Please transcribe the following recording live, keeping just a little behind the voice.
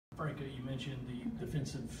you mentioned the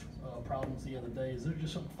defensive problems the other day. Is there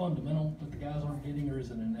just something fundamental that the guys aren't getting, or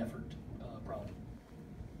is it an effort problem?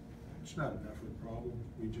 It's not an effort problem.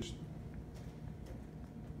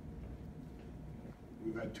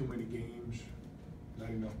 We've had too many games, not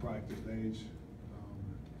enough practice days.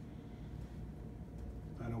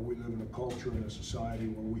 I know we live in a culture and a society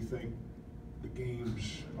where we think the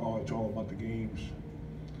games, oh, it's all about the games.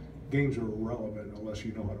 Games are irrelevant unless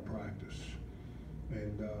you know how to practice.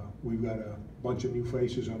 And we've got a bunch of new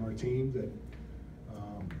faces on our team that,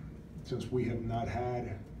 since we have not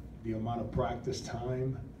had the amount of practice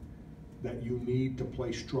time that you need to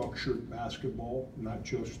play structured basketball, not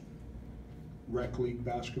just rec league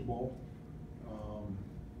basketball,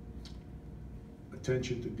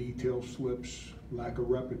 attention to detail slips, lack of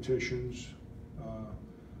repetitions,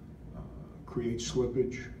 creates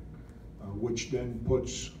slippage, which then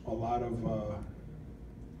puts a lot of,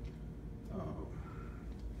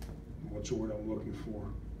 what's the word I'm looking for?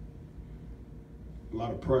 A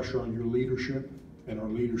lot of pressure on your leadership, and our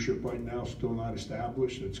leadership right now is still not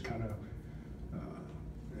established. It's kind of,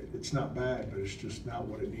 it's not bad, but it's just not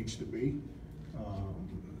what it needs to be.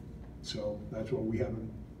 So that's why we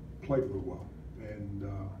haven't played real well. And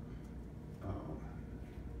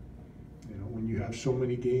you know, when you have so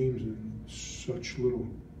many games in such little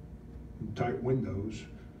tight windows,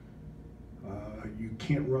 you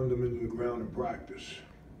can't run them into the ground in practice,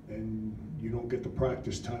 and you don't get the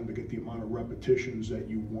practice time to get the amount of repetitions that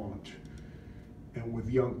you want. And with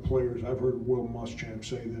young players, I've heard Will Muschamp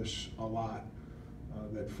say this a lot,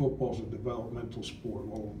 that football's a developmental sport.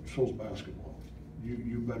 Well, so's basketball.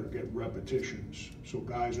 You better get repetitions so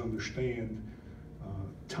guys understand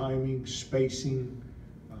timing, spacing,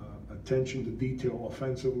 attention to detail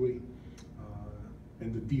offensively,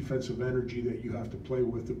 and the defensive energy that you have to play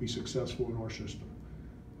with to be successful in our system.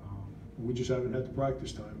 We just haven't had the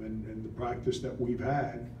practice time, and the practice that we've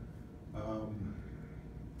had,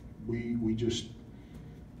 we just,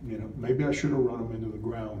 you know, maybe I should have run them into the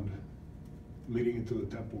ground leading into the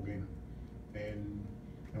Temple game. And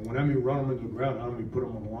when I mean run them into the ground, I don't mean put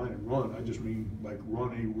them on the line and run. I just mean like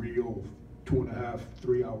run a real 2.5,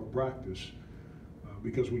 3 hour practice,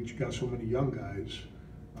 because we got so many young guys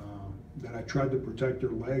that I tried to protect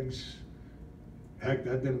their legs. Heck,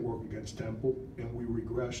 that didn't work against Temple, and we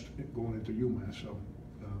regressed going into UMass. So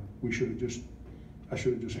I should have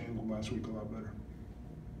just handled last week a lot better.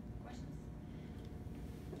 Questions?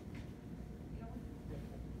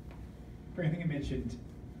 Frank, I think you mentioned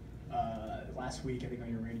last week, I think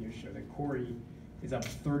on your radio show, that Corey is up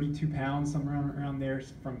 32 pounds, somewhere around there,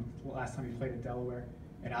 from last time he played at Delaware.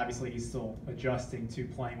 And obviously he's still adjusting to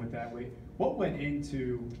playing with that weight. What went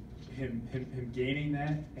into him gaining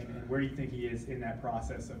that, and where do you think he is in that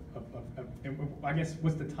process and I guess,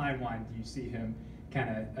 what's the timeline do you see him kind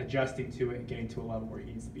of adjusting to it and getting to a level where he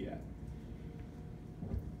needs to be at?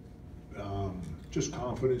 Just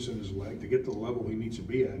confidence in his leg. To get to the level he needs to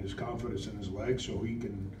be at is confidence in his leg, so he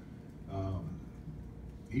can,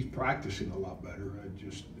 he's practicing a lot better.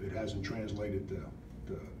 It hasn't translated to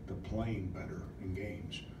playing better in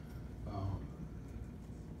games.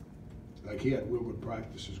 Like, he had real good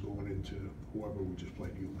practices going into whoever we just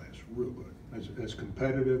played UMass, real good. As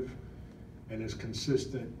competitive and as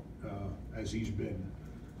consistent as he's been.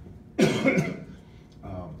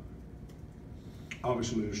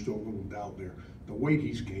 Obviously, there's still a little doubt there. The weight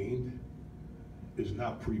he's gained is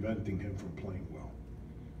not preventing him from playing well.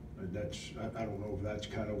 And I don't know if that's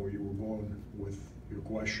kind of where you were going with your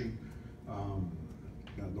question.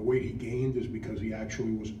 The weight he gained is because he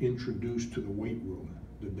actually was introduced to the weight room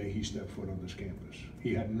the day he stepped foot on this campus.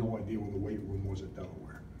 He had no idea where the weight room was at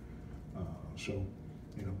Delaware. So,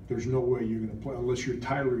 you know, there's no way you're going to play unless you're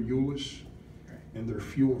Tyler Ulis, and they're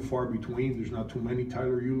few and far between. There's not too many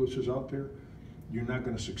Tyler Ulises out there. You're not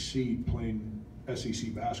going to succeed playing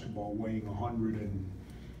SEC basketball weighing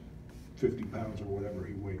 150 pounds or whatever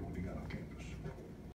he weighed when he got on campus.